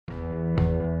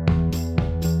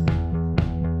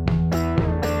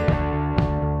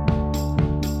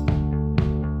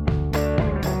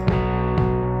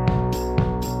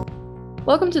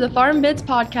Welcome to the Farm Bits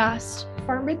podcast.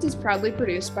 Farm Bits is proudly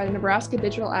produced by the Nebraska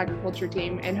Digital Agriculture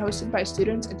Team and hosted by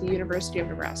students at the University of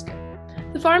Nebraska.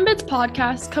 The Farm Bits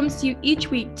podcast comes to you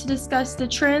each week to discuss the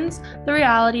trends, the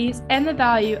realities, and the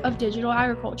value of digital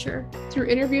agriculture. Through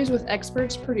interviews with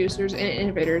experts, producers, and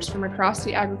innovators from across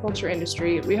the agriculture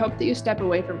industry, we hope that you step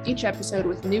away from each episode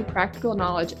with new practical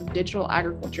knowledge of digital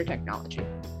agriculture technology.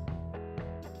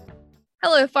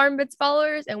 Hello, Farm Bits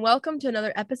followers, and welcome to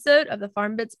another episode of the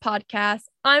Farm Bits podcast.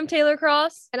 I'm Taylor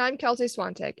Cross. And I'm Kelsey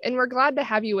Swantek, and we're glad to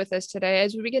have you with us today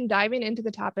as we begin diving into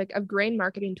the topic of grain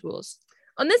marketing tools.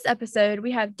 On this episode, we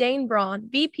have Dane Braun,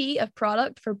 VP of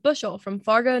Product for Bushel from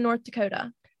Fargo, North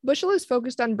Dakota. Bushel is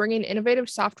focused on bringing innovative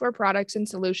software products and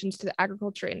solutions to the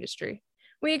agriculture industry.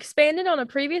 We expanded on a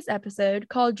previous episode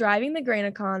called Driving the Grain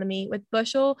Economy with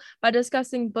Bushel by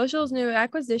discussing Bushel's new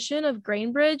acquisition of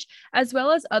GrainBridge, as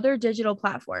well as other digital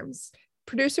platforms.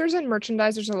 Producers and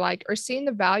merchandisers alike are seeing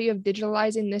the value of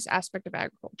digitalizing this aspect of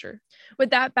agriculture. With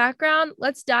that background,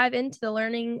 let's dive into the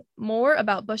learning more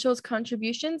about Bushel's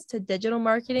contributions to digital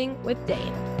marketing with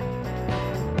Dane.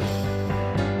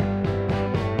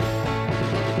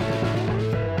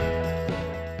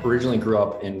 Originally grew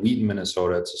up in Wheaton,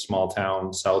 Minnesota. It's a small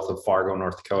town south of Fargo,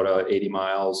 North Dakota, 80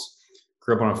 miles.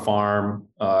 Grew up on a farm,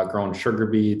 growing sugar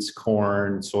beets,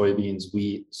 corn, soybeans,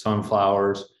 wheat,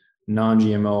 sunflowers,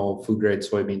 non-GMO food-grade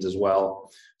soybeans as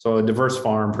well. So a diverse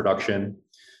farm production.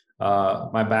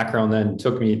 My background then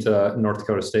took me to North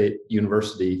Dakota State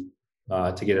University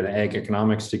to get an ag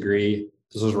economics degree.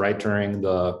 This was right during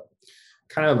the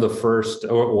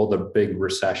big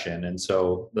recession. And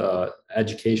so the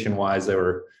education-wise, they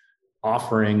were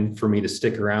offering for me to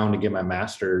stick around to get my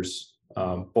master's,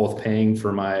 both paying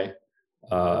for my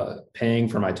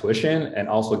tuition and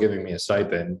also giving me a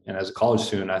stipend. And as a college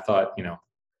student, I thought,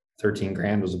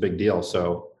 $13,000 was a big deal.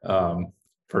 So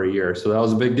for a year, so that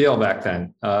was a big deal back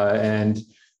then, and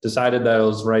decided that it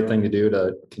was the right thing to do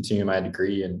to continue my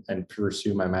degree and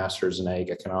pursue my master's in ag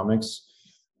economics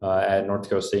at North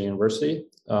Dakota State University.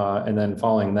 And then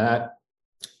following that,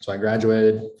 so I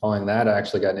graduated. Following that, I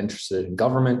actually got interested in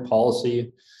government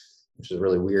policy, which is a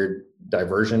really weird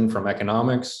diversion from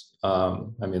economics.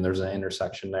 There's an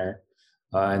intersection there.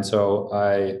 And so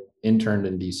I interned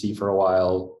in DC for a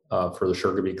while for the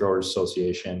Sugar Beet Growers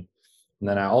Association. And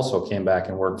then I also came back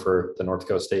and worked for the North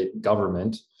Dakota State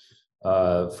government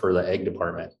for the ag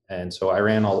department. And so I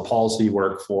ran all the policy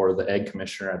work for the ag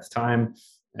commissioner at the time,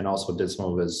 and also did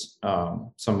some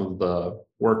of the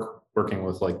working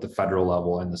with like the federal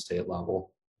level and the state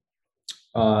level.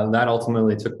 That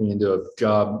ultimately took me into a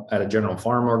job at a general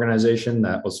farm organization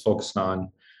that was focused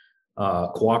on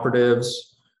cooperatives,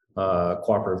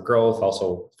 cooperative growth,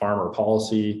 also farmer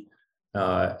policy,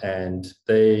 and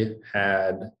they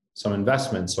had some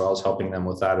investments. So I was helping them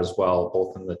with that as well,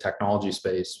 both in the technology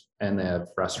space, and they have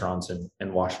restaurants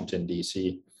in Washington,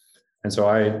 DC. And so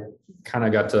I kind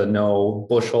of got to know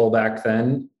Bushel back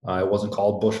then. It wasn't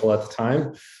called Bushel at the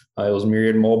time. It was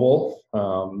Myriad Mobile,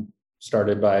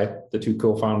 started by the two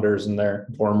co-founders in their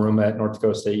dorm room at North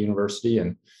Dakota State University.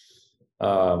 And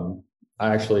I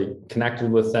actually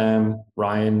connected with them.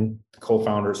 Ryan, the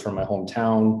co-founders from my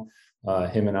hometown,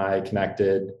 him and I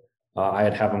connected. I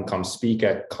had him come speak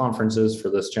at conferences for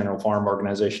this general farm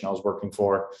organization I was working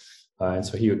for. And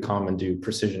so he would come and do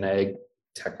Precision Ag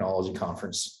Technology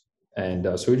Conference.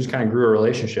 And so we just kind of grew a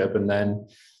relationship. And then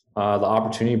the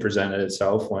opportunity presented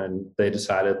itself when they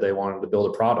decided they wanted to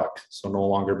build a product. So no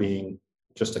longer being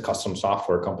just a custom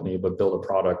software company, but build a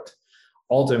product.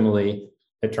 Ultimately,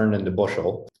 it turned into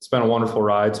Bushel. It's been a wonderful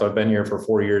ride. So I've been here for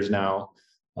 4 years now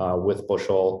with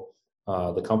Bushel,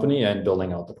 the company, and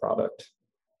building out the product.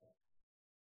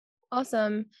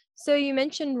 Awesome. So you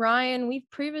mentioned Ryan. We've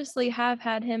previously have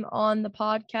had him on the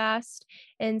podcast.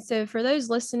 And so for those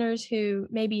listeners who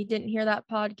maybe didn't hear that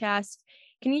podcast,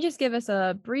 can you just give us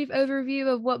a brief overview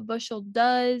of what Bushel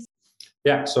does?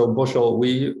 Yeah, so Bushel,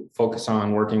 we focus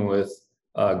on working with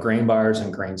grain buyers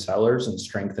and grain sellers and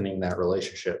strengthening that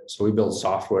relationship. So we build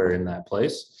software in that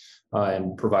place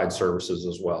and provide services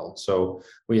as well. So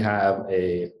we have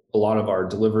a lot of our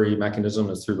delivery mechanism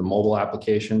is through the mobile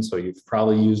application. So you've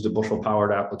probably used a Bushel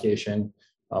powered application.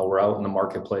 We're out in the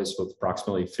marketplace with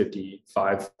approximately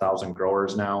 55,000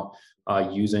 growers now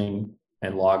using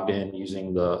and logged in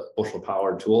using the Bushel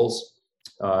powered tools.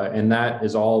 And that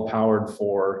is all powered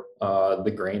for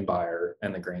the grain buyer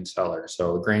and the grain seller.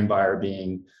 So the grain buyer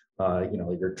being,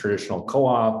 your traditional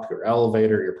co-op, your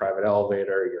elevator, your private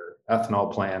elevator, your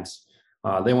ethanol plants.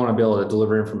 They want to be able to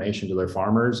deliver information to their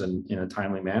farmers in a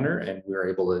timely manner, and we were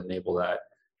able to enable that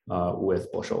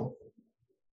with Bushel.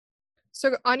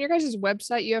 So on your guys'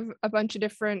 website, you have a bunch of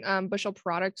different bushel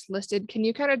products listed. Can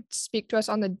you kind of speak to us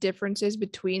on the differences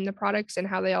between the products and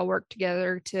how they all work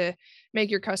together to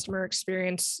make your customer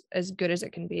experience as good as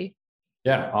it can be?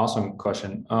 Yeah, awesome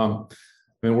question.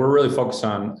 I mean, we're really focused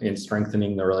on in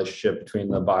strengthening the relationship between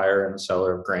the buyer and the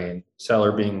seller of grain,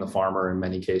 seller being the farmer, in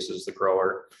many cases, the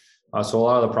grower. So a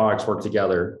lot of the products work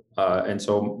together. And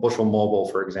so Bushel Mobile,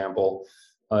 for example,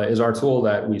 is our tool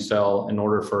that we sell in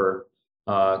order for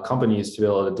companies to be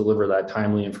able to deliver that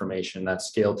timely information, that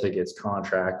scale tickets,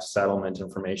 contract, settlement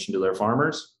information to their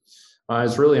farmers.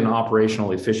 It's really an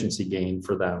operational efficiency gain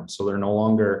for them. So they're no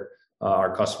longer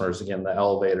our customers, again, the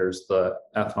elevators, the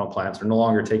ethanol plants, are no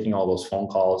longer taking all those phone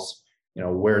calls. You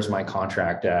know, where's my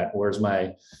contract at? Where's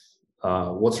my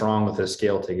what's wrong with this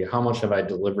scale ticket? How much have I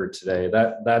delivered today?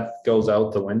 That goes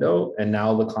out the window, and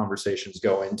now the conversations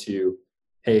go into,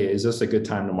 hey, is this a good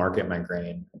time to market my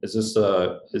grain? Is this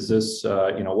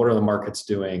you know, what are the markets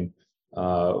doing?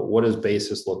 What is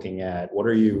basis looking at? What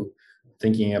are you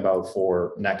thinking about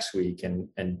for next week? And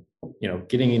you know,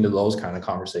 getting into those kind of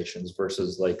conversations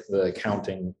versus like the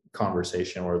accounting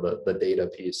conversation or the data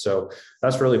piece. So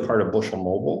that's really part of Bushel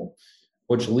Mobile,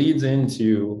 which leads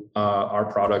into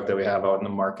our product that we have out in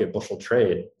the market, Bushel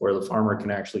Trade, where the farmer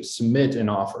can actually submit an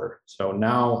offer. So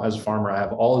now as a farmer, I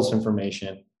have all this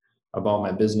information about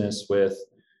my business with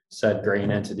said grain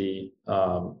entity.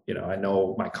 You know, I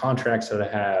know my contracts that I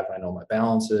have, I know my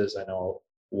balances, I know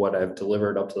what I've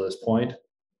delivered up to this point.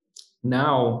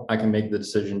 Now I can make the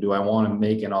decision, do I want to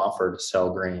make an offer to sell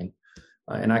grain?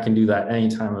 And I can do that any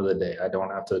time of the day. I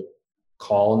don't have to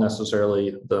call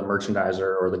necessarily the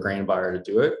merchandiser or the grain buyer to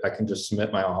do it. I can just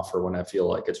submit my offer when I feel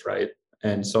like it's right.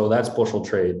 And so that's Bushel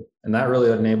Trade. And that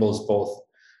really enables both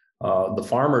the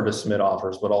farmer to submit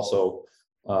offers, but also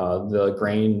the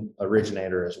grain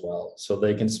originator as well. So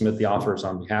they can submit the offers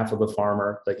on behalf of the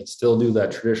farmer. They can still do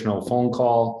that traditional phone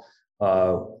call,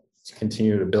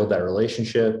 continue to build that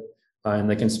relationship, and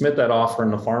they can submit that offer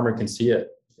and the farmer can see it.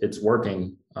 It's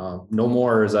working. No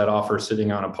more is that offer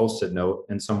sitting on a Post-it note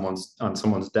on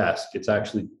someone's desk. It's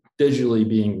actually digitally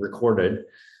being recorded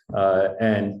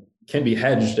and can be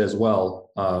hedged as well,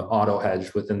 auto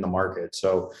hedged within the market.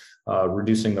 So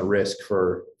reducing the risk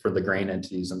for the grain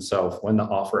entities themselves when the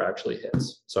offer actually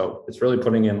hits. So it's really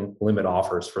putting in limit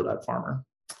offers for that farmer.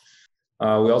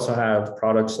 We also have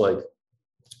products like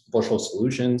Bushel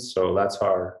Solutions. So that's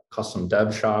our custom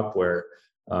dev shop where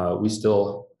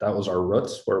that was our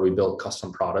roots, where we built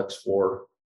custom products for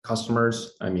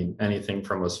customers. I mean, anything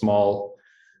from a small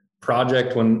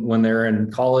project when they're in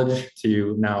college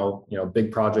to now, you know, big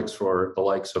projects for the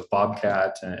likes of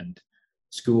Bobcat and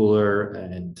Schooler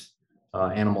and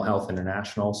Animal Health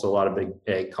International. So a lot of big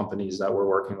ag companies that we're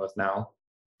working with now,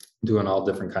 doing all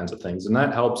different kinds of things. And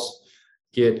that helps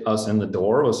get us in the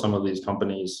door with some of these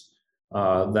companies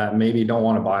that maybe don't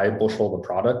want to buy Bushel the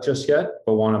product just yet,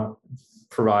 but want to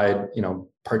provide, you know,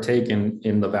 partake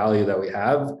in the value that we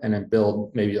have and then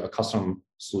build maybe a custom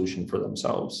solution for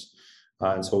themselves.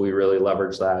 And so we really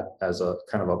leverage that as a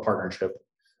kind of a partnership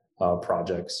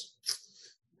projects.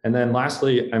 And then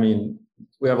lastly, I mean,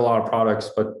 we have a lot of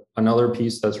products, but another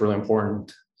piece that's really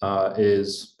important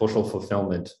is Bushel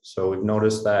fulfillment. So we've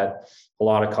noticed that a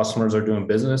lot of customers are doing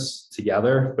business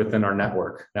together within our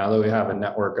network. Now that we have a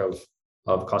network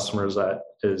of customers that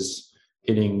is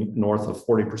hitting north of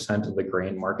 40% of the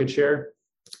grain market share,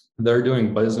 they're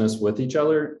doing business with each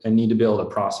other and need to be able to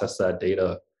process that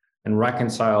data and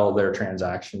reconcile their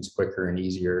transactions quicker and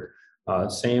easier.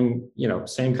 Same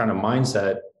kind of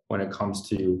mindset when it comes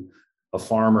to a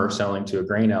farmer selling to a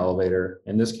grain elevator.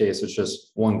 In this case, it's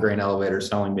just one grain elevator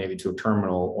selling maybe to a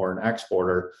terminal or an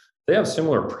exporter. They have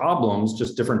similar problems,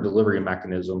 just different delivery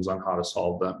mechanisms on how to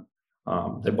solve them.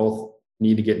 They both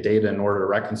need to get data in order to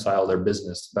reconcile their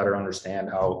business, to better understand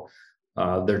how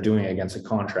they're doing against a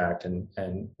contract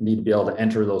and need to be able to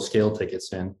enter those scale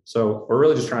tickets in. So we're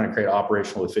really just trying to create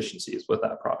operational efficiencies with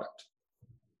that product.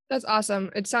 That's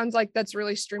awesome. It sounds like that's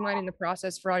really streamlining the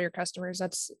process for all your customers.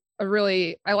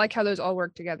 I like how those all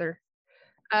work together.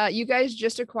 You guys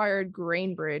just acquired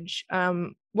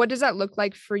GrainBridge. What does that look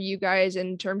like for you guys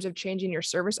in terms of changing your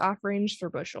service offerings for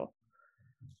Bushel?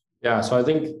 Yeah, so I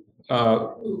think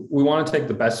we want to take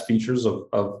the best features of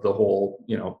the whole,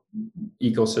 you know,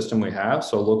 ecosystem we have.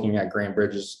 So looking at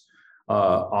GrainBridge's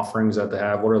offerings that they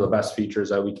have, what are the best features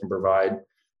that we can provide,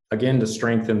 again, to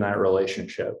strengthen that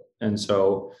relationship. And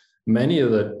so many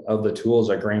of the tools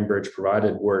that GrainBridge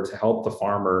provided were to help the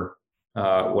farmer,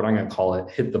 what I'm going to call it,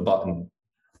 hit the button.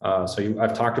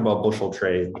 I've talked about Bushel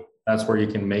Trade. That's where you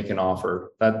can make an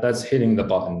offer. That's hitting the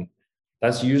button.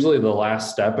 That's usually the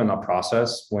last step in a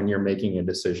process when you're making a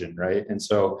decision, right? And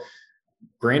so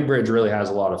GrainBridge really has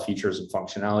a lot of features and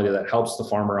functionality that helps the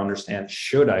farmer understand,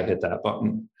 should I hit that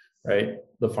button, right?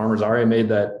 The farmer's already made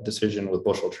that decision with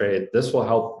bushel trade. This will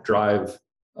help drive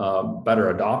better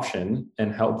adoption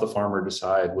and help the farmer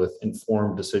decide with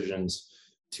informed decisions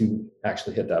to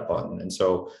actually hit that button. And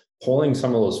so pulling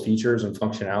some of those features and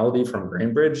functionality from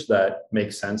GrainBridge that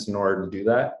makes sense in order to do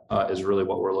that is really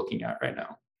what we're looking at right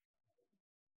now.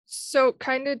 So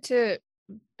kind of to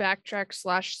backtrack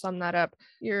 / sum that up,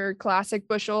 your classic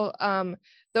bushel,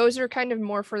 those are kind of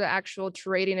more for the actual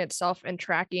trading itself and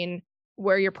tracking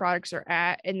where your products are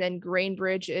at. And then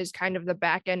GrainBridge is kind of the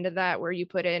back end of that, where you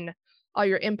put in all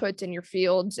your inputs in your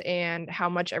fields and how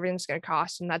much everything's going to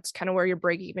cost. And that's kind of where your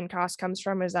break-even cost comes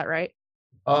from. Is that right?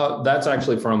 That's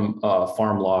actually from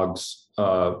FarmLogs,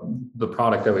 the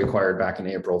product that we acquired back in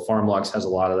April. FarmLogs has a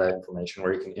lot of that information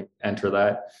where you can enter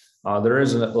that. There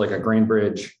is like a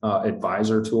GrainBridge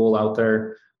advisor tool out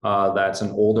there that's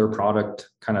an older product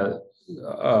kind of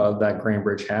that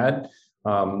GrainBridge had.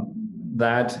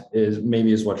 That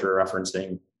is what you're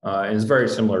referencing. And it's very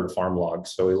similar to FarmLogs.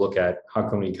 So we look at how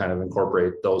can we kind of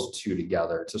incorporate those two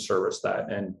together to service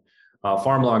that. And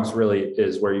FarmLogs really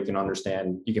is where you can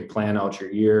understand, you can plan out your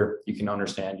year, you can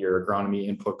understand your agronomy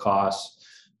input costs,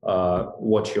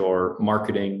 what your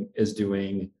marketing is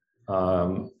doing,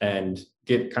 and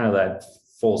get kind of that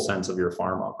full sense of your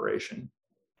farm operation.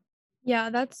 Yeah,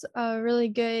 that's a really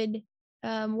good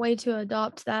way to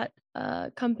adopt that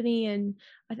company and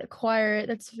acquire it.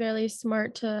 That's fairly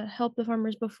smart to help the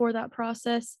farmers before that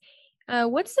process.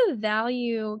 What's the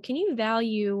value? Can you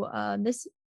value this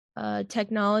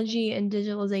technology and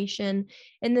digitalization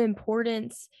and the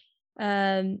importance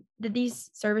that these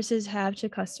services have to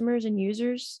customers and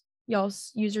users,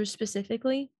 y'all's users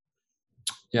specifically?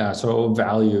 Yeah, so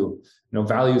value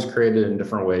is created in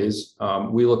different ways.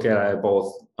 We look at it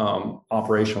both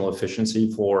operational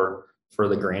efficiency for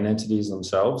the grain entities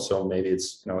themselves. So maybe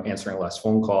it's answering less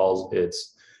phone calls,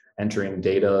 it's entering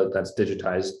data that's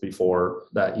digitized. Before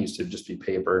that used to just be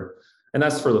paper, and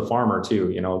that's for the farmer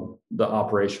too. The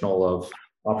operational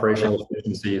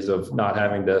efficiencies of not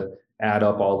having to add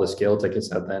up all the scale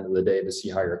tickets at the end of the day to see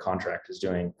how your contract is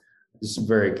doing. It's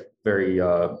very, very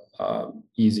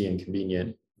easy and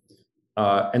convenient.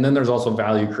 And then there's also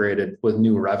value created with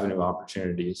new revenue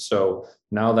opportunities. So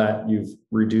now that you've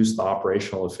reduced the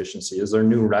operational efficiency, is there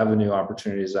new revenue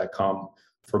opportunities that come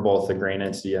for both the grain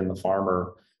entity and the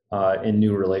farmer in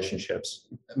new relationships?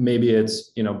 Maybe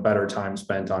it's better time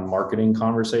spent on marketing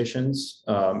conversations.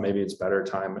 Maybe it's better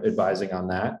time advising on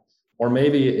that, or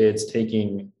maybe it's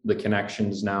taking the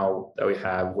connections now that we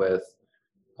have with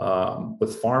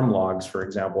FarmLogs, for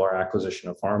example, our acquisition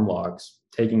of FarmLogs,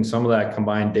 taking some of that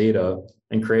combined data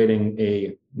and creating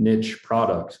a niche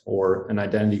product or an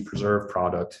identity preserved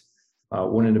product.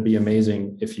 Wouldn't it be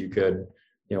amazing if you could,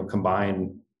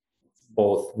 combine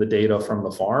both the data from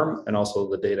the farm and also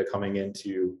the data coming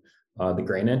into the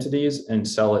grain entities and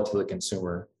sell it to the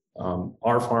consumer?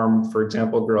 Our farm, for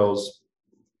example, grows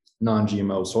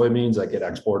non-GMO soybeans that get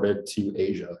exported to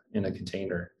Asia in a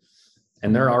container.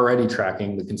 And they're already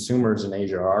tracking, the consumers in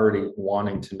Asia are already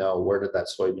wanting to know, where did that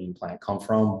soybean plant come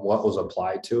from? What was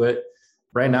applied to it?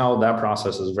 Right now, that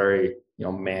process is very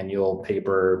manual,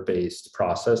 paper-based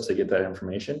process to get that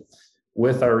information.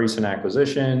 With our recent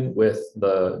acquisition, with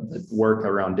the work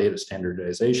around data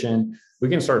standardization, we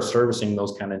can start servicing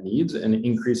those kind of needs and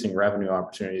increasing revenue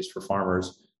opportunities for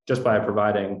farmers just by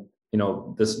providing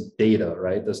this data,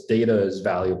 right? This data is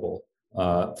valuable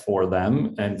for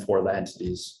them and for the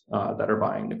entities that are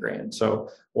buying the grain. So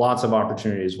lots of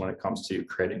opportunities when it comes to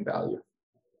creating value.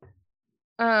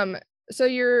 So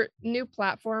your new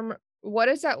platform, what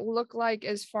does that look like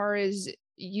as far as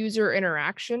user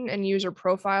interaction and user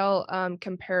profile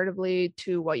comparatively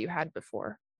to what you had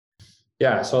before?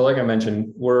 Yeah, so like I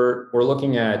mentioned, we're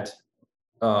looking at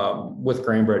with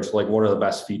GrainBridge, like what are the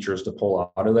best features to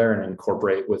pull out of there and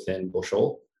incorporate within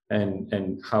Bushel,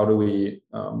 and how do we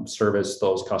service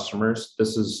those customers?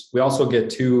 We also get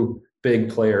two big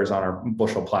players on our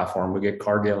Bushel platform. We get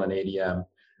Cargill and ADM,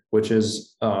 which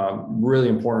is really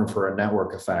important for a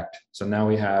network effect. So now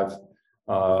we have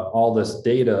all this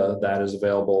data that is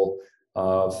available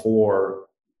for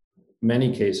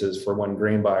many cases for when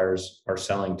grain buyers are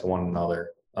selling to one another.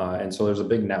 And so there's a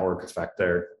big network effect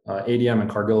there. ADM and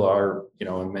Cargill are,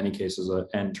 in many cases, an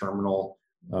end terminal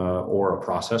or a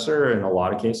processor in a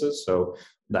lot of cases. So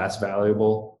that's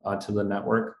valuable to the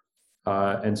network.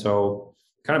 And so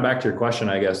kind of back to your question,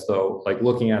 I guess, though, like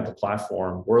looking at the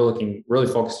platform, we're looking really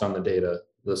focused on the data,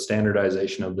 the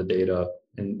standardization of the data,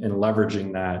 and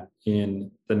leveraging that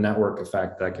in the network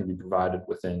effect that can be provided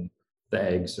within the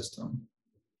ag system.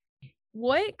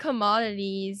 what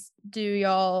commodities do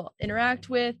y'all interact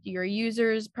with? Do your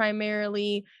users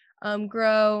primarily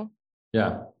grow?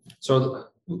 Yeah. So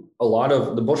a lot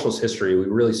of the Bushels history, we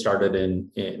really started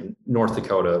in North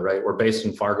Dakota, right? We're based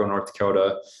in Fargo, North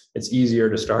Dakota. It's easier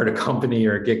to start a company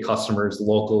or get customers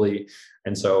locally.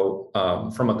 And so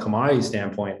from a commodity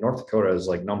standpoint, North Dakota is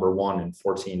like number one in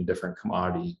 14 different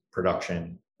commodity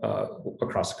production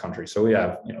across the country. So we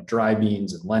have, dry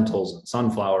beans and lentils and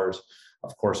sunflowers,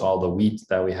 of course, all the wheat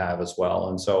that we have as well.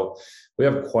 And so we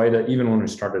have even when we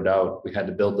started out, we had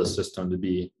to build the system to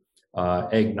be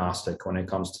agnostic when it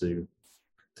comes to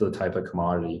the type of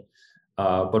commodity.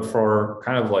 But for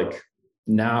kind of like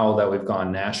now that we've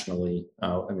gone nationally,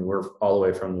 we're all the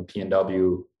way from the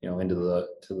PNW, into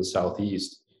the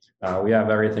southeast. We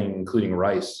have everything, including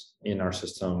rice, in our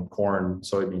system, corn,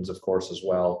 soybeans, of course, as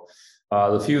well.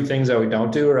 The few things that we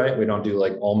don't do, right? We don't do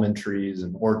like almond trees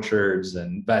and orchards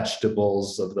and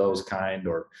vegetables of those kind,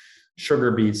 or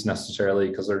sugar beets necessarily,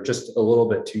 because they're just a little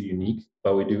bit too unique.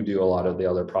 But we do a lot of the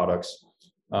other products.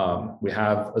 We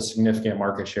have a significant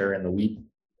market share in the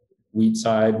wheat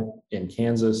side in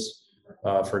Kansas.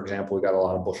 For example, we got a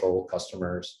lot of bushel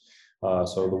customers.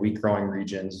 So the wheat growing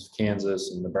regions,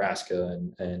 Kansas and Nebraska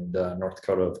and North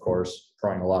Dakota, of course,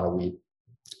 growing a lot of wheat.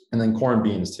 And then corn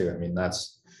beans too.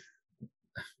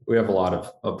 We have a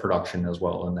lot of production as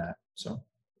well in that.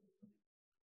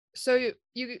 So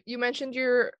you mentioned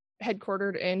you're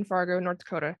headquartered in Fargo, North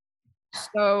Dakota.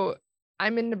 So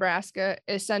I'm in Nebraska.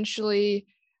 Essentially,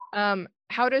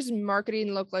 how does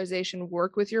marketing localization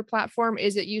work with your platform?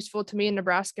 Is it useful to me in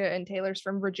Nebraska and Taylor's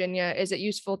from Virginia? Is it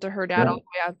useful to her dad all the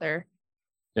way out there?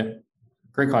 Yeah,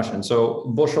 great question. So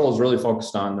Bushel is really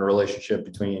focused on the relationship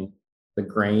between the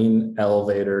grain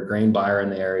elevator, grain buyer in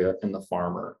the area, and the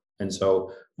farmer. And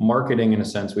so marketing, in a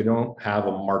sense, we don't have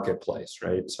a marketplace,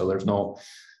 right? So there's no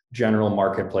general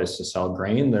marketplace to sell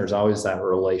grain. There's always that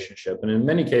relationship. And in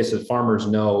many cases, farmers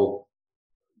know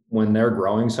when they're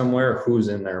growing somewhere, who's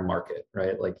in their market,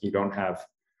 right? Like you don't have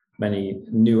many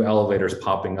new elevators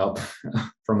popping up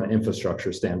from an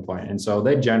infrastructure standpoint. And so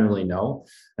they generally know.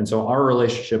 And so our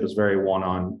relationship is very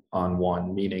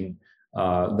one-on-one, meaning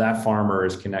that farmer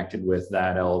is connected with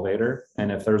that elevator.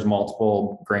 And if there's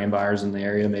multiple grain buyers in the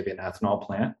area, maybe an ethanol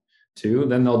plant too,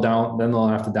 then they'll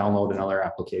have to download another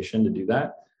application to do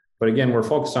that. But again, we're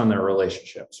focused on their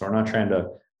relationship. So we're not trying to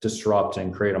disrupt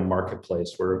and create a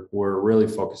marketplace. We're really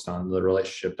focused on the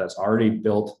relationship that's already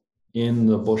built in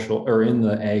the bushel or in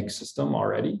the ag system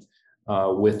already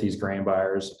with these grain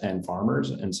buyers and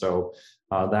farmers. And so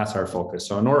that's our focus.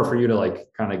 So in order for you to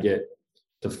like kind of get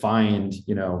to find,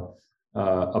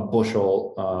 a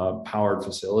bushel powered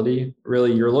facility,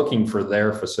 really you're looking for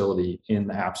their facility in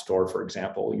the App Store, for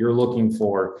example. You're looking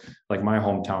for, like my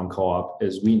hometown co-op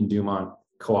is Wheaton Dumont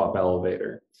Co-op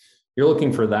Elevator. You're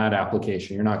looking for that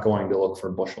application. You're not going to look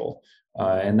for bushel.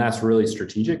 And that's really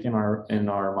strategic in our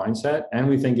mindset. And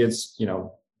we think it's,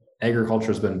 agriculture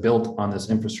has been built on this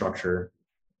infrastructure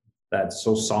that's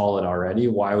so solid already.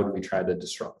 Why would we try to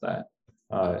disrupt that?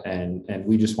 And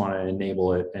we just want to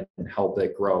enable it and help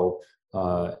it grow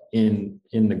in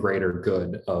the greater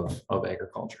good of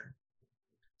agriculture.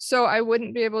 So I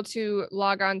wouldn't be able to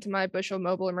log on to my Bushel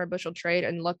Mobile or my Bushel Trade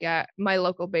and look at my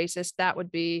local basis. That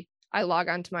would be, I log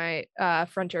on to my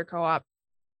Frontier Co-op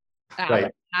app.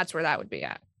 Right. That's where that would be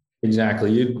at.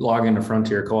 Exactly. You'd log into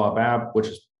Frontier Co-op app, which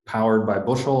is powered by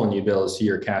Bushel, and you'd be able to see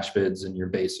your cash bids and your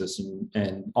basis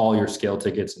and all your scale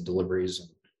tickets and deliveries and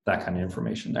that kind of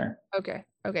information there. Okay.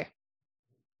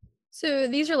 So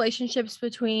these relationships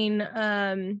between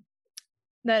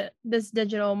this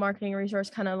digital marketing resource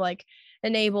kind of like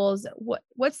enables,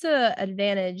 what's the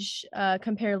advantage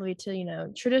comparatively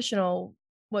to traditional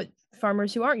what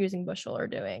farmers who aren't using Bushel are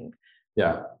doing?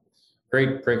 Yeah,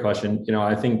 great question.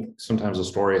 I think sometimes a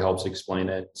story helps explain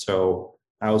it. So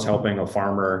I was helping a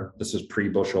farmer. This is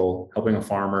pre-Bushel, helping a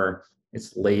farmer.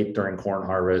 It's late during corn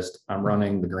harvest. I'm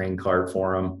running the grain cart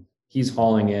for him. He's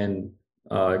hauling in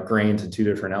grain to two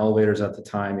different elevators at the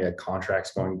time. He had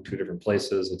contracts going to two different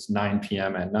places. It's 9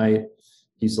 p.m. at night.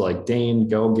 He's like, Dane,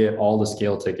 go get all the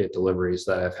scale ticket deliveries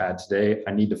that I've had today.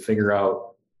 I need to figure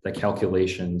out the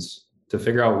calculations to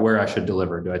figure out where I should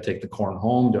deliver. Do I take the corn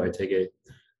home? Do I take it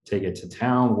to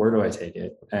town? Where do I take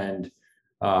it? And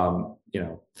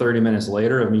 30 minutes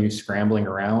later of me scrambling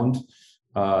around,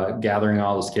 gathering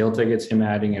all the scale tickets, him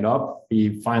adding it up,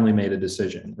 he finally made a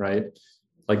decision, right?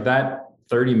 Like that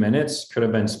 30 minutes could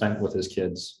have been spent with his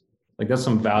kids. Like that's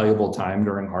some valuable time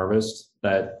during harvest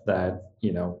that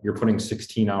you're putting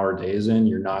 16-hour days in,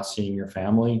 you're not seeing your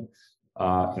family.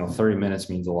 30 minutes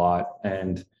means a lot.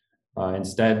 And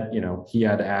Instead, he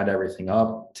had to add everything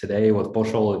up. Today with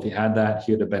Bushel, if he had that,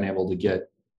 he would have been able to get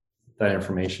that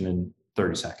information in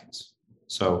 30 seconds.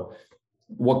 So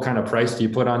what kind of price do you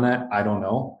put on that? I don't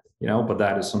know, but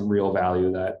that is some real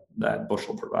value that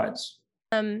Bushel provides.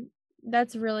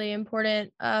 That's really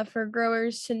important for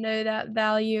growers to know that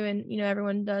value. And,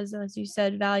 everyone does, as you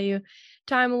said, value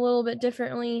time a little bit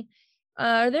differently.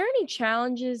 Are there any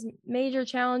major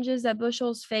challenges that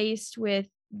Bushel's faced with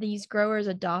these growers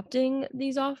adopting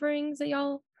these offerings that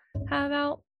y'all have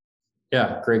out?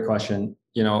 Yeah, great question.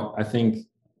 I think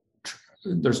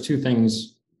there's two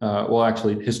things.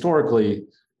 Actually, historically,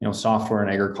 software in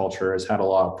agriculture has had a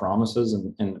lot of promises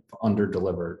and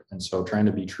under-delivered. And so trying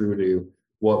to be true to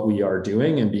what we are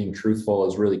doing and being truthful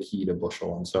is really key to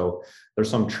Bushel. And so there's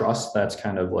some trust that's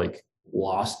kind of like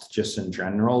lost just in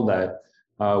general that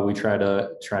we try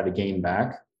to gain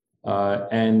back.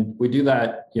 And we do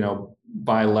that,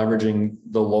 by leveraging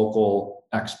the local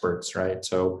experts, right?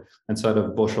 So instead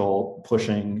of Bushel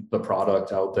pushing the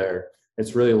product out there,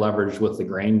 it's really leveraged with the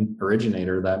grain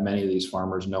originator that many of these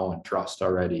farmers know and trust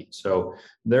already. So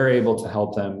they're able to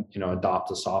help them, adopt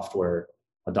the software,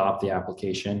 adopt the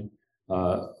application,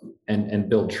 and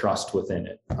build trust within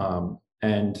it.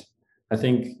 And I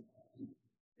think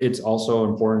it's also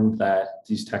important that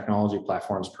these technology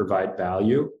platforms provide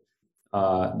value.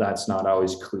 That's not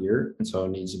always clear, and so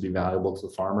it needs to be valuable to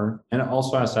the farmer. And it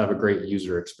also has to have a great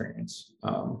user experience.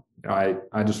 I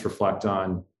just reflect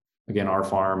on, again, our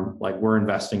farm, like we're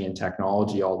investing in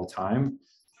technology all the time.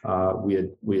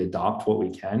 We adopt what we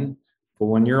can, but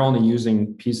when you're only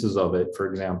using pieces of it, for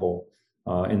example,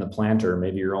 in the planter,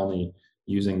 maybe you're only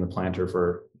using the planter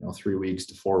for 3 weeks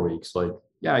to 4 weeks. Like,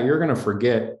 yeah, you're going to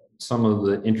forget some of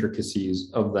the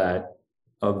intricacies of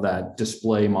that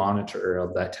display monitor,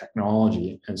 of that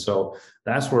technology. And so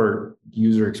that's where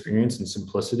user experience and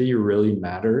simplicity really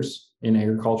matters in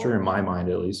agriculture, in my mind,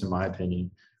 at least in my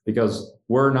opinion, because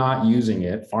we're not using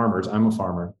it. Farmers, I'm a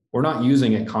farmer. We're not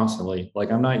using it constantly.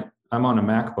 Like I'm on a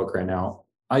MacBook right now.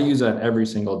 I use that every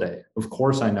single day. Of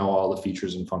course, I know all the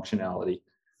features and functionality.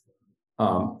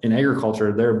 In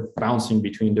agriculture, they're bouncing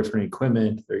between different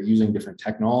equipment. They're using different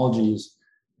technologies.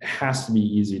 It has to be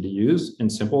easy to use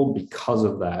and simple because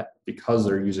of that, because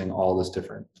they're using all these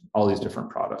different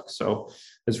products. So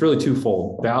it's really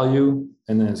twofold: value,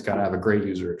 and then it's got to have a great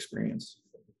user experience.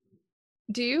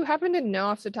 Do you happen to know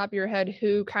off the top of your head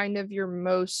who kind of your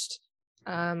most,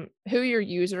 who your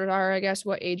users are, I guess,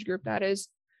 what age group that is?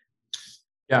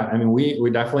 Yeah, I mean, we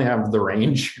definitely have the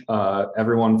range.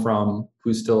 Everyone from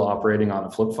who's still operating on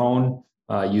a flip phone,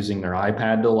 using their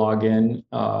iPad to log in,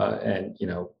 and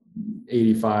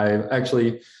 85.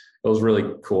 Actually, it was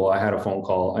really cool. I had a phone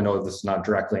call. I know this is not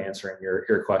directly answering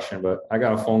your question, but I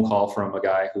got a phone call from a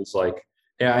guy who's like,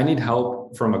 yeah, I need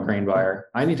help from a grain buyer.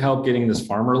 I need help getting this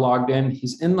farmer logged in.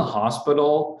 He's in the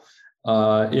hospital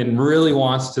and really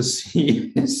wants to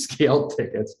see his scale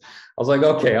tickets. I was like,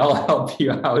 okay, I'll help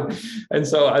you out. And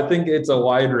so I think it's a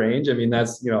wide range. I mean,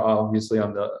 that's, obviously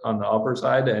on the upper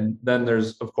side. And then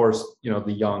there's, of course,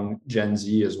 the young Gen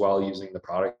Z as well using the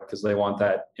product because they want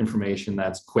that information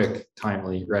that's quick,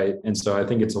 timely, right? And so I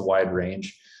think it's a wide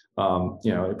range.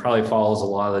 It probably follows a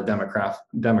lot of the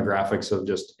demographics of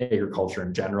just agriculture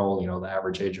in general. The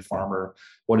average age of farmer,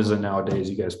 what is it nowadays?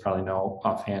 You guys probably know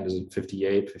offhand. Is it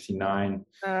 58, 59?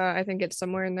 I think it's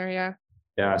somewhere in there. Yeah.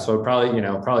 Yeah. So it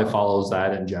probably follows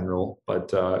that in general,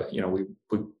 but we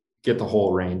get the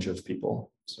whole range of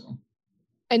people. So.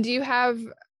 And do you have,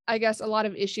 I guess, a lot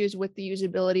of issues with the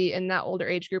usability in that older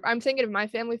age group? I'm thinking of my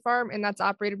family farm, and that's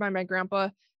operated by my grandpa,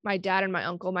 my dad, and my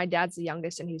uncle. My dad's the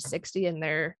youngest, and he's 60, and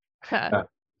they're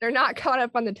not caught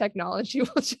up on the technology.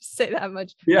 We'll just say that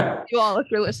much. Yeah. You all,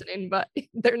 if you're listening, but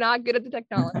they're not good at the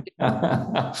technology.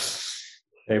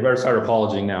 They better start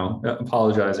apologizing now.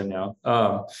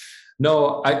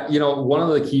 No, one of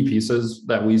the key pieces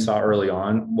that we saw early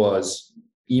on was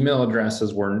email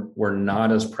addresses were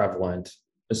not as prevalent,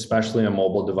 especially on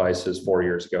mobile devices 4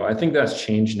 years ago. I think that's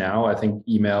changed now. I think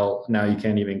email, now you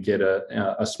can't even get a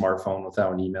smartphone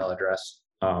without an email address.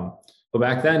 But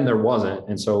back then there wasn't.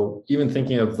 And so even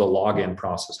thinking of the login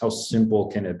process, how simple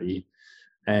can it be?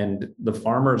 And the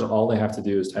farmers, all they have to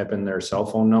do is type in their cell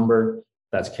phone number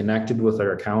that's connected with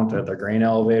their account at their grain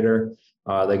elevator.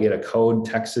 They get a code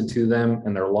texted to them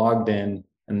and they're logged in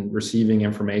and receiving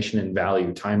information and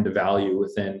value, time to value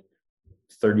within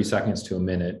 30 seconds to a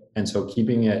minute. And so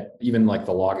keeping it, even like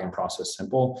the login process,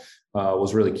 simple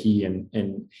was really key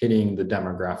in hitting the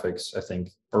demographics, I think,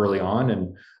 early on.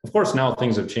 And of course, now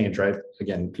things have changed, right?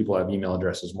 Again, people have email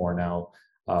addresses more now.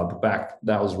 But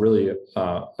that was really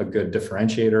a good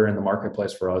differentiator in the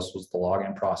marketplace for us, was the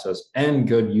login process and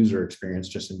good user experience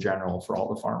just in general for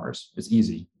all the farmers. It's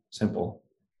easy, simple.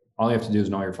 All you have to do is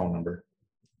know your phone number.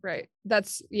 Right.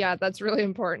 That's really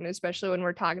important, especially when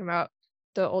we're talking about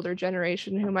the older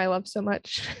generation whom I love so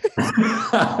much.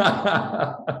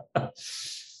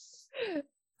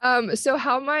 So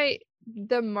how might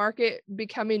the market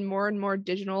becoming more and more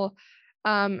digital,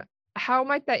 how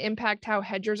might that impact how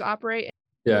hedgers operate?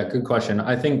 Yeah, good question.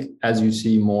 I think as you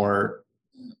see more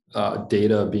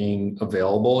data being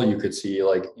available, you could see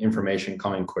like information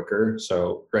coming quicker.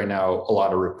 So right now, a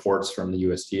lot of reports from the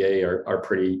USDA are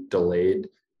pretty delayed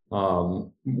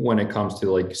when it comes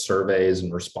to like surveys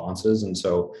and responses. And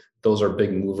so those are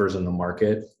big movers in the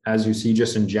market, as you see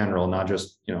just in general, not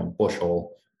just,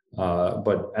 bushel,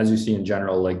 but as you see in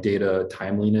general, like data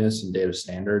timeliness and data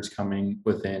standards coming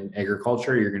within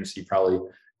agriculture, you're going to see probably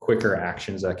quicker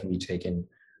actions that can be taken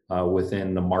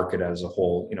within the market as a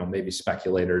whole, maybe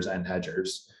speculators and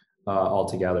hedgers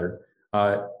altogether.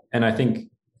 And I think,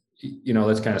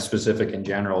 that's kind of specific in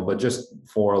general, but just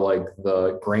for like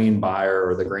the grain buyer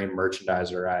or the grain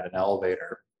merchandiser at an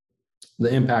elevator,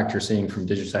 the impact you're seeing from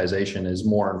digitization is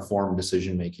more informed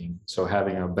decision making. So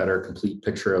having a better complete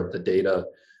picture of the data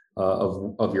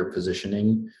of your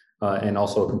positioning, and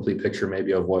also a complete picture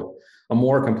maybe of a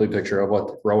more complete picture of what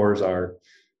the growers are,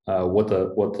 what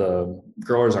the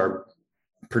growers are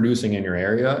producing in your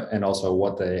area, and also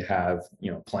what they have,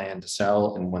 planned to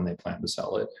sell and when they plan to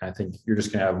sell it. And I think you're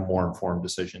just going to have more informed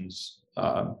decisions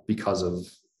because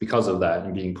of that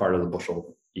and being part of the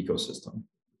bushel ecosystem.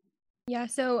 Yeah,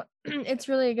 so it's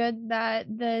really good that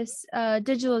this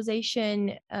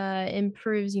digitalization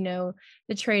improves, the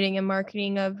trading and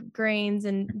marketing of grains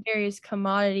and various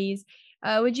commodities.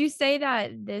 Would you say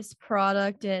that this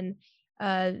product and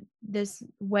this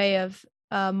way of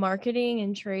marketing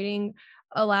and trading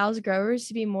allows growers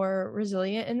to be more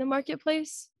resilient in the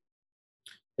marketplace?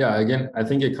 Yeah, again, I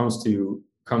think it comes to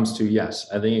yes.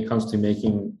 I think it comes to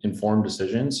making informed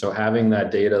decisions. So having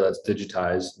that data that's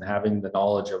digitized and having the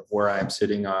knowledge of where I'm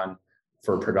sitting on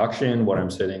for production, what I'm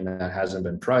sitting that hasn't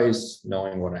been priced,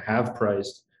 knowing what I have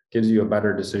priced, gives you a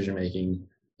better decision making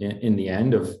in the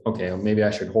end of, okay, well, maybe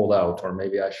I should hold out or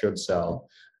maybe I should sell.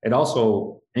 It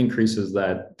also increases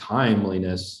that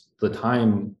timeliness, the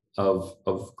time of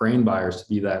grain buyers to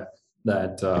be that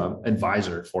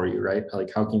advisor for you, right? Like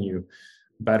how can you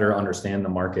better understand the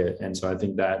market? And so I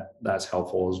think that's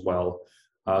helpful as well.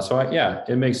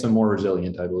 It makes them more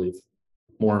resilient, I believe,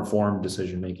 more informed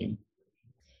decision making.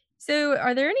 So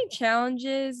are there any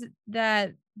challenges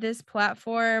that this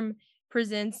platform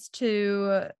presents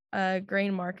to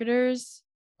grain marketers?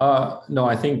 No,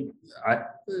 I think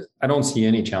I don't see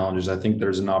any challenges. I think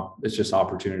it's just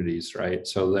opportunities, right?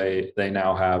 So they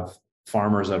now have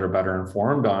farmers that are better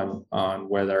informed on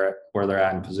where they're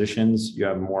at in positions. You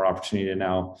have more opportunity to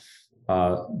now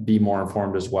be more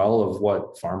informed as well of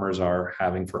what farmers are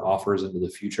having for offers into the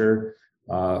future.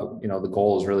 The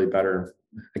goal is really better.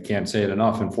 I can't say it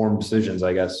enough. Informed decisions,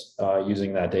 I guess,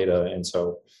 using that data. And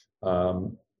so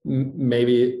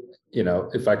maybe,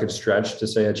 if I could stretch to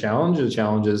say the challenge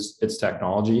is it's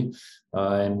technology,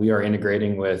 and we are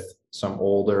integrating with some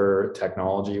older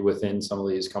technology within some of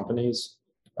these companies,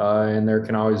 and there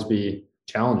can always be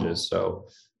challenges. So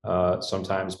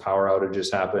sometimes power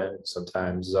outages happen,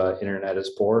 sometimes internet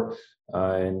is poor,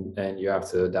 and you have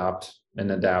to adapt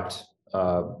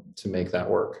to make that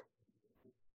work.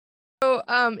 So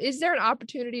is there an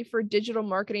opportunity for digital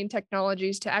marketing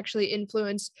technologies to actually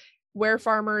influence where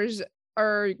farmers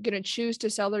are going to choose to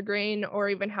sell their grain, or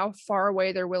even how far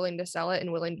away they're willing to sell it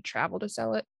and willing to travel to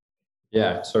sell it?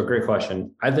 Yeah, so great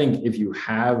question. I think if you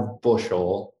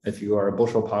are a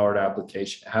bushel powered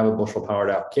application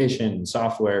and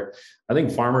software, I think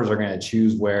farmers are going to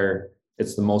choose where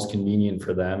it's the most convenient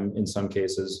for them in some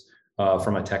cases,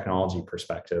 from a technology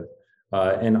perspective,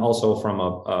 and also from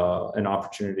an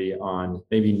opportunity on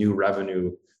maybe new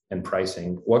revenue and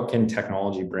pricing. What can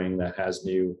technology bring that has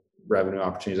new revenue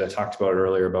opportunities? I talked about it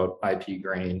earlier about IP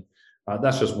grain.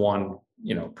 That's just one,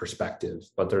 perspective,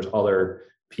 but there's other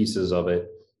pieces of it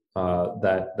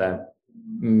that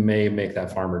may make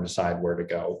that farmer decide where to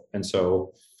go. And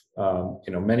so,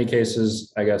 many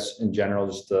cases, I guess in general,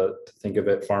 just to think of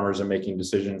it, farmers are making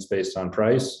decisions based on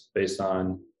price, based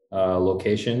on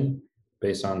location,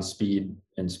 based on speed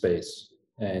and space,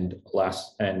 and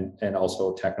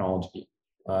also technology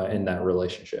in that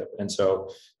relationship. And so,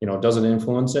 does it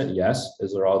influence it? Yes.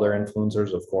 Is there other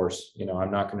influencers? Of course.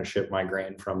 I'm not going to ship my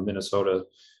grain from Minnesota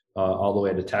all the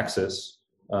way to Texas,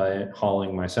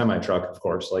 hauling my semi truck, of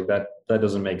course. Like that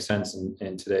doesn't make sense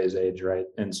in today's age, right?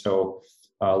 And so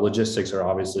Logistics are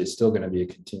obviously still going to be a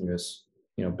continuous,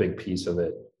 big piece of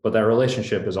it, but that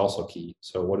relationship is also key.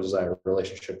 So what does that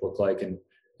relationship look like? And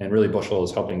really Bushel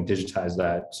is helping digitize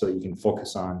that so you can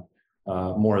focus on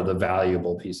more of the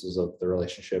valuable pieces of the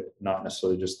relationship, not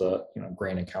necessarily just the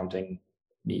grain accounting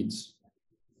needs.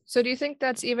 So do you think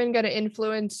that's even going to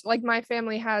influence, like my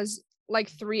family has like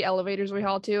 3 elevators we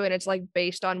haul to, and it's like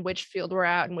based on which field we're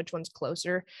at and which one's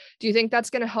closer. Do you think that's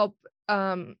going to help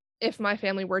if my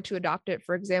family were to adopt it,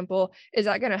 for example? Is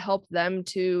that going to help them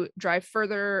to drive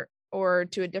further or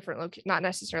to a different location, not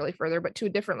necessarily further, but to a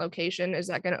different location? Is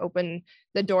that going to open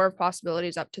the door of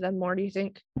possibilities up to them more, do you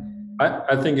think?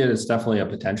 I think it is definitely a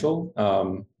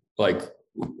potential. Like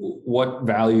what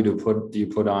value do you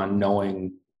put on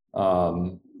knowing,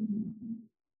 I'll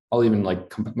even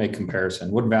make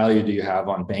comparison. What value do you have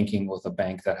on banking with a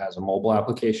bank that has a mobile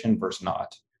application versus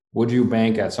not? Would you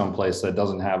bank at some place that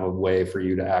doesn't have a way for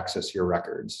you to access your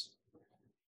records?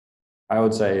 I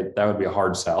would say that would be a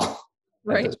hard sell.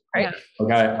 Right. Right.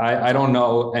 Like I don't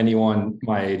know anyone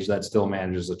my age that still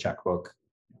manages a checkbook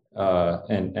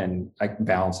and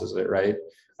balances it, right?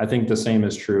 I think the same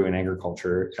is true in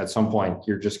agriculture. At some point,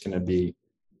 you're just going to be,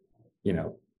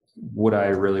 would I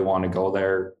really want to go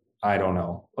there? I don't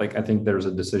know. Like, I think there's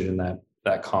a decision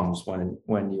that comes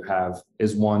when you have,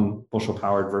 is one bushel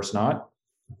powered versus not?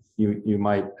 You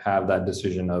might have that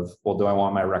decision of, well, do I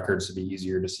want my records to be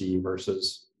easier to see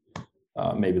versus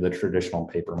maybe the traditional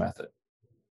paper method?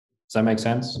 Does that make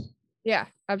sense? Yeah,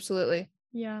 absolutely.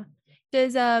 Yeah.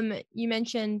 Does you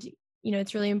mentioned,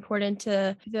 it's really important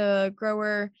to the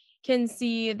grower can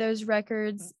see those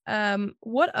records.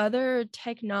 What other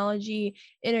technology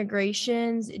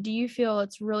integrations do you feel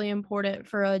it's really important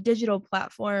for a digital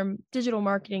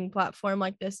marketing platform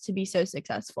like this to be so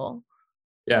successful?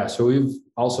 Yeah, so we've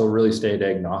also really stayed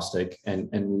agnostic, and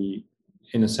we,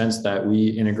 in a sense that we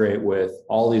integrate with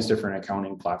all these different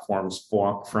accounting platforms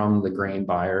from the grain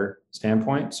buyer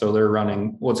standpoint. So they're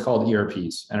running what's called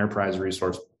ERPs, Enterprise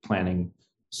Resource Planning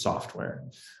Software.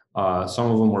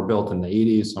 Some of them were built in the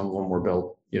 80s, some of them were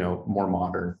built, more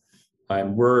modern.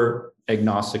 And we're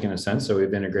agnostic in a sense, so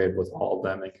we've integrated with all of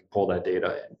them and can pull that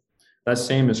data in. That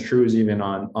same is true as even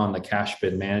on the cash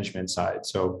bid management side.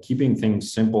 So keeping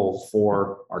things simple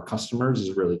for our customers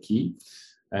is really key.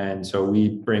 And so we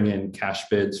bring in cash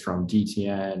bids from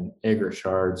DTN,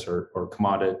 AgriCharts, or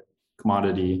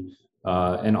commodity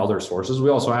and other sources. We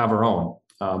also have our own,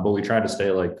 but we try to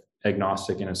stay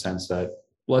agnostic in a sense that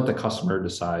let the customer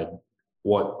decide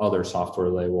what other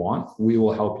software they want. We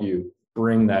will help you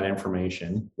bring that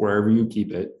information wherever you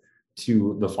keep it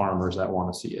to the farmers that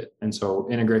want to see it. And so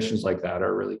integrations like that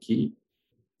are really key.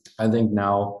 I think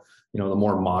now, the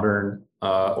more modern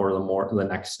or the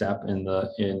next step in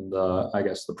the I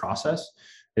guess the process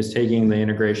is taking the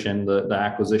integration, the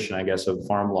acquisition, I guess, of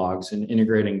farm logs and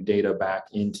integrating data back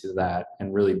into that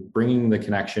and really bringing the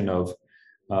connection of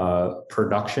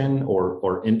production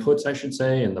or inputs, I should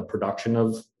say, in the production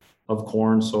of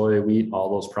corn, soy, wheat, all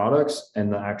those products,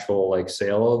 and the actual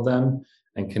sale of them,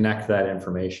 and connect that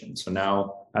information. So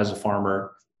now as a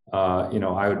farmer,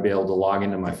 I would be able to log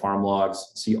into my farm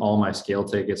logs, see all my scale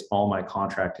tickets, all my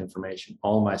contract information,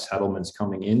 all my settlements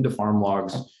coming into farm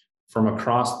logs from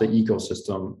across the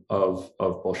ecosystem of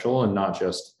Bushel, and not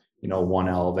just one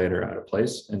elevator at a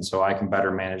place. And so I can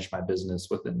better manage my business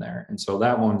within there. And so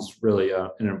that one's really an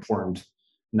important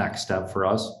next step for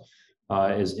us,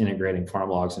 is integrating farm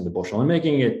logs into Bushel and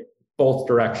making it both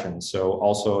directions. So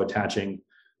also attaching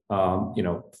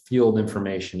field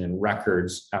information and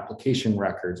records, application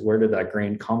records, where did that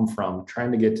grain come from,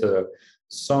 trying to get to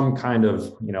some kind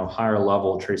of higher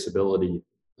level traceability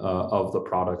of the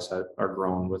products that are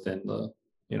grown within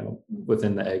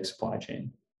the egg supply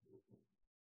chain.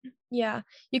 Yeah,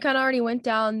 you kind of already went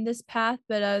down this path,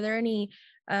 but are there any,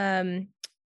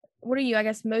 what are you, I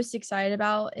guess, most excited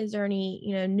about? Is there any,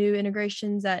 new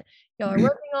integrations that y'all are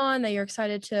working on that you're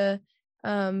excited to,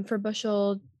 for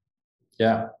Bushel?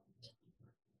 Yeah.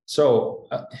 So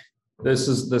this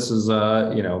is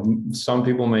some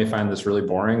people may find this really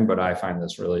boring, but I find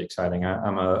this really exciting.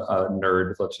 I'm a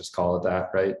nerd, let's just call it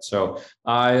that, right? So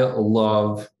I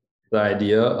love the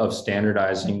idea of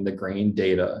standardizing the grain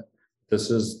data. This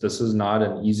is not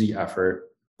an easy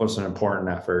effort, but it's an important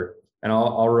effort. And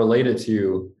I'll relate it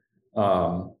to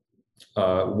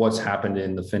what's happened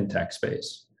in the fintech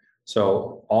space.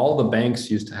 So all the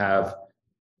banks used to have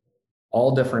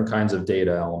all different kinds of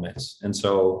data elements. And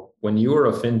so when you were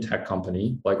a fintech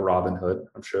company like Robinhood,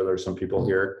 I'm sure there's some people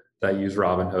here that use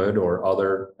Robinhood or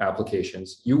other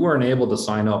applications, you weren't able to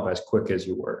sign up as quick as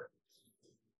you were.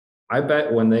 I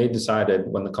bet when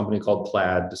the company called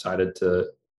Plaid decided to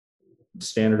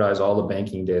standardize all the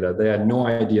banking data. They had no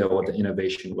idea what the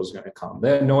innovation was going to come.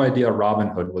 They had no idea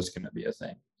Robinhood was going to be a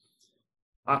thing.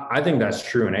 I think that's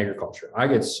true in agriculture. I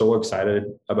get so excited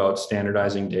about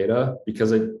standardizing data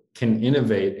because it can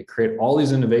innovate and create all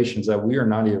these innovations that we are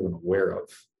not even aware of.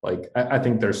 Like, I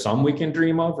think there's some we can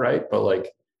dream of, right? But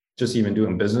like just even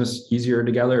doing business easier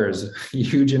together is a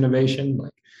huge innovation,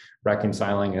 like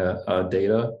reconciling a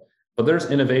data. But there's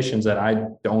innovations that I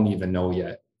don't even know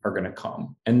yet are going to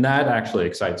come. And that actually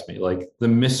excites me, like the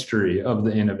mystery of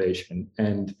the innovation.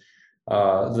 And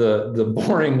the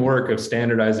boring work of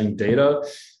standardizing data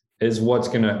is what's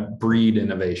going to breed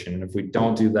innovation. And if we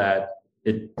don't do that,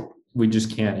 we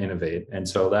just can't innovate. And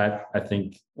so that, I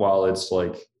think, while it's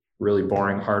like really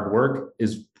boring, hard work,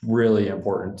 is really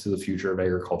important to the future of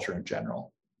agriculture in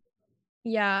general.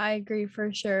 Yeah, I agree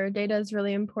for sure. Data is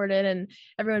really important, and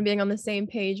everyone being on the same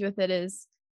page with it is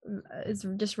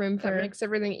just room for. That makes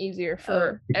everything easier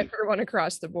for everyone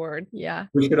across the board. Yeah.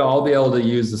 We should all be able to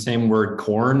use the same word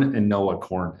corn and know what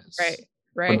corn is.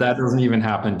 Right. But that doesn't even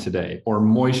happen today. Or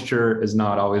moisture is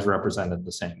not always represented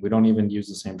the same. We don't even use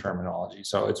the same terminology.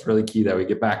 So it's really key that we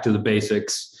get back to the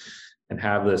basics and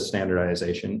have this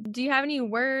standardization. Do you have any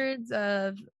words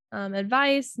of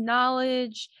advice,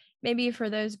 knowledge, maybe for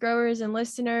those growers and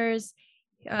listeners,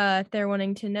 if they're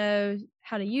wanting to know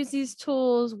how to use these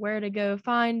tools, where to go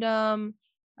find them,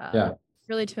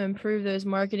 really to improve those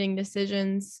marketing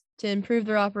decisions, to improve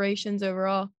their operations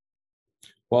overall?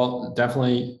 Well,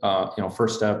 definitely,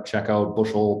 first step, check out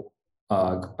Bushel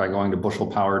by going to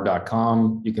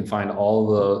bushelpower.com. You can find all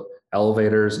the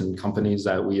elevators and companies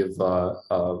that we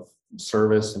have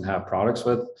serviced and have products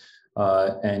with.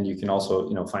 And you can also,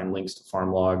 find links to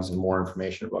farm logs and more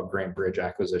information about GrainBridge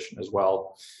acquisition as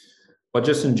well. But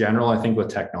just in general, I think with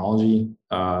technology,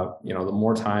 the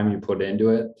more time you put into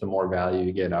it, the more value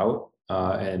you get out.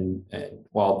 And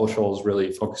while Bushel is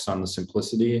really focused on the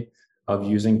simplicity of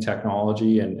using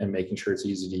technology and making sure it's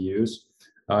easy to use,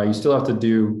 you still have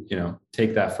to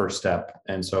take that first step.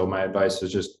 And so my advice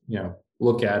is just,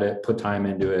 look at it, put time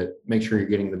into it, make sure you're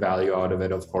getting the value out of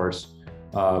it, of course.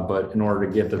 But in order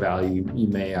to get the value, you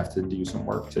may have to do some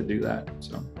work to do that.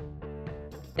 So.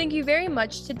 Thank you very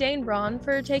much to Dane Braun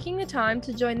for taking the time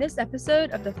to join this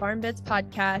episode of the Farm Bits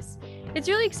podcast. It's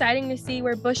really exciting to see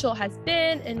where Bushel has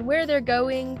been and where they're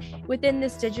going within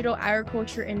this digital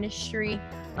agriculture industry.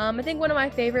 I think one of my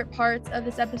favorite parts of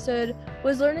this episode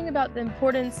was learning about the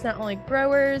importance not only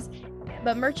growers,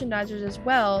 but merchandisers as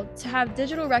well, to have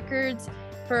digital records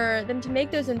for them to make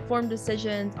those informed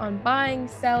decisions on buying,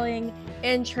 selling,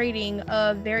 and trading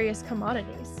of various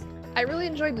commodities. I really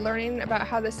enjoyed learning about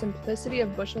how the simplicity of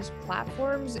Bushel's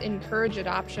platforms encourage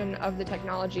adoption of the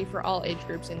technology for all age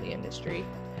groups in the industry.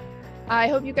 I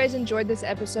hope you guys enjoyed this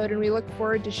episode, and we look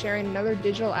forward to sharing another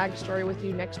digital ag story with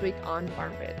you next week on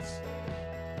Farm Bits.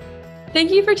 Thank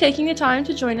you for taking the time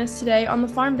to join us today on the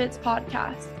Farm Bits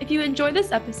podcast. If you enjoyed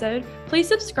this episode, please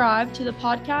subscribe to the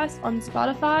podcast on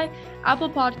Spotify, Apple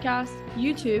Podcasts,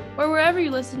 YouTube, or wherever you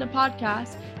listen to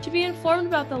podcasts to be informed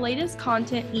about the latest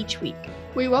content each week.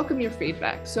 We welcome your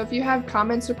feedback, so if you have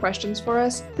comments or questions for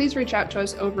us, please reach out to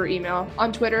us over email,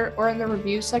 on Twitter, or in the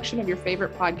reviews section of your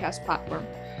favorite podcast platform.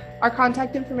 Our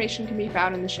contact information can be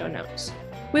found in the show notes.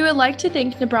 We would like to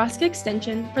thank Nebraska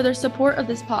Extension for their support of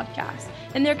this podcast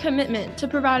and their commitment to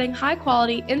providing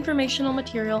high-quality informational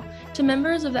material to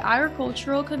members of the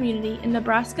agricultural community in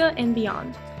Nebraska and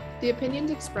beyond. The opinions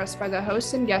expressed by the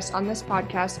hosts and guests on this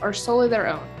podcast are solely their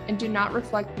own and do not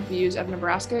reflect the views of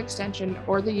Nebraska Extension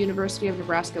or the University of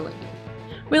Nebraska-Lincoln.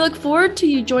 We look forward to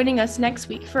you joining us next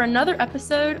week for another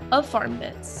episode of Farm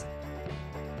Bits.